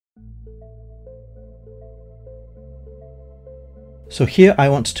So here I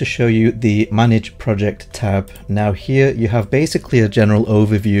want to show you the Manage Project tab. Now here you have basically a general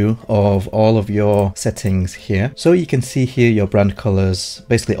overview of all of your settings here. So you can see here your brand colors,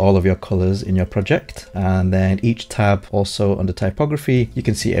 basically all of your colors in your project. And then each tab also under typography, you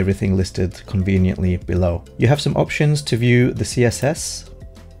can see everything listed conveniently below. You have some options to view the CSS,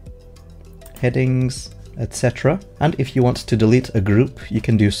 headings, etc. And if you want to delete a group, you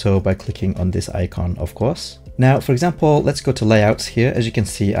can do so by clicking on this icon, of course. Now, for example, let's go to layouts here. As you can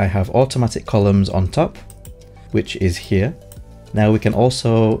see, I have automatic columns on top, which is here. Now we can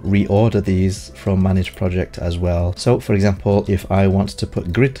also reorder these from Manage Project as well. So for example, if I want to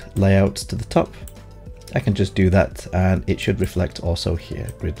put grid layouts to the top, I can just do that and it should reflect also here,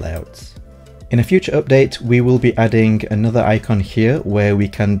 grid layouts. In a future update, we will be adding another icon here where we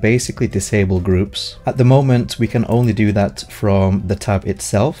can basically disable groups. At the moment, we can only do that from the tab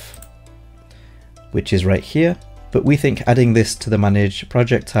itself, which is right here, but we think adding this to the Manage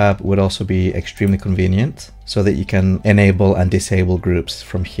Project tab would also be extremely convenient so that you can enable and disable groups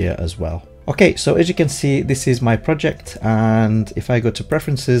from here as well. Okay, so as you can see, this is my project, and if I go to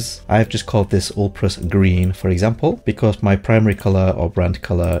preferences, I've just called this Ulpris green, for example, because my primary color or brand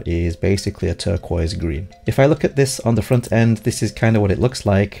color is basically a turquoise green. If I look at this on the front end, this is kind of what it looks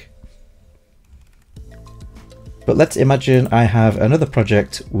like. But let's imagine I have another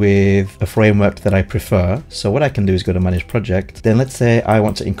project with a framework that I prefer. So what I can do is go to Manage Project. Then let's say I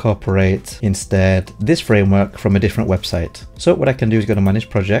want to incorporate instead this framework from a different website. So what I can do is go to Manage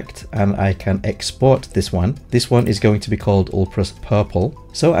Project and I can export this one. This one is going to be called Ulpris Purple.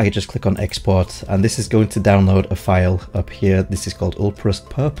 So I just click on export and this is going to download a file up here. This is called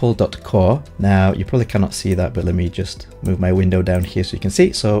ulprispurple.core. Now you probably cannot see that, but let me just move my window down here so you can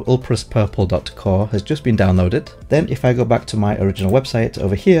see. So ulprispurple.core has just been downloaded. Then if I go back to my original website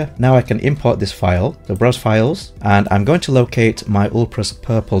over here, now I can import this file, so browse files, and I'm going to locate my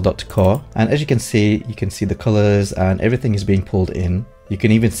ulprispurple.core. And as you can see the colors and everything is being pulled in. You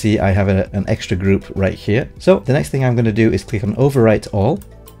can even see I have an extra group right here. So the next thing I'm going to do is click on overwrite all.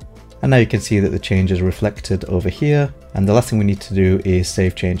 And now you can see that the change is reflected over here. And the last thing we need to do is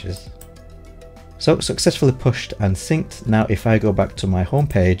save changes. So successfully pushed and synced. Now if I go back to my home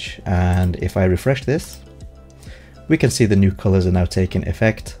page and if I refresh this, we can see the new colors are now taking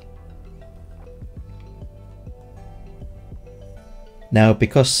effect. Now,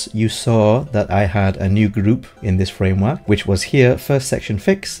 because you saw that I had a new group in this framework, which was here, first section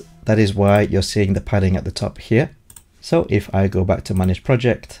fix, that is why you're seeing the padding at the top here. So if I go back to Manage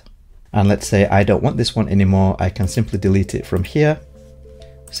Project, and let's say I don't want this one anymore, I can simply delete it from here,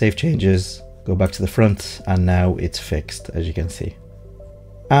 save changes, go back to the front, and now it's fixed, as you can see.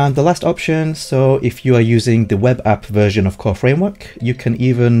 And the last option, so if you are using the web app version of Core Framework, you can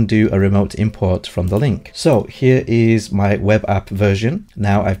even do a remote import from the link. So here is my web app version.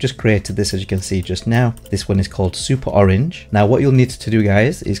 Now I've just created this, as you can see just now. This one is called Super Orange. Now what you'll need to do,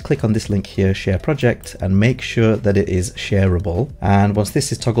 guys, is click on this link here, Share Project, and make sure that it is shareable. And once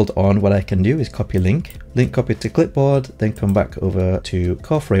this is toggled on, what I can do is copy link copy to clipboard, then come back over to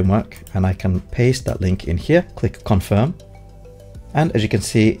Core Framework, and I can paste that link in here, click confirm. And as you can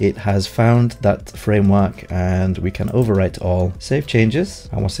see, it has found that framework and we can overwrite all, save changes.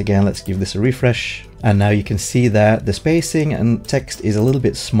 And once again, let's give this a refresh. And now you can see that the spacing and text is a little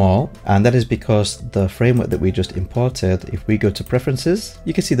bit small. And that is because the framework that we just imported, if we go to preferences,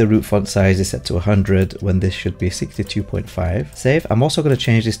 you can see the root font size is set to 100 when this should be 62.5. Save. I'm also going to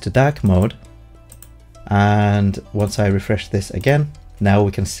change this to dark mode. And once I refresh this again, now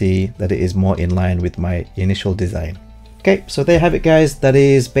we can see that it is more in line with my initial design. Okay, so there you have it, guys. That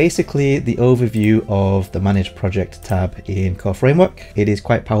is basically the overview of the Manage Project tab in Core Framework. It is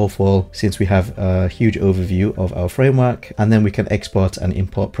quite powerful since we have a huge overview of our framework, and then we can export and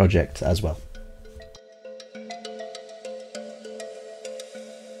import projects as well.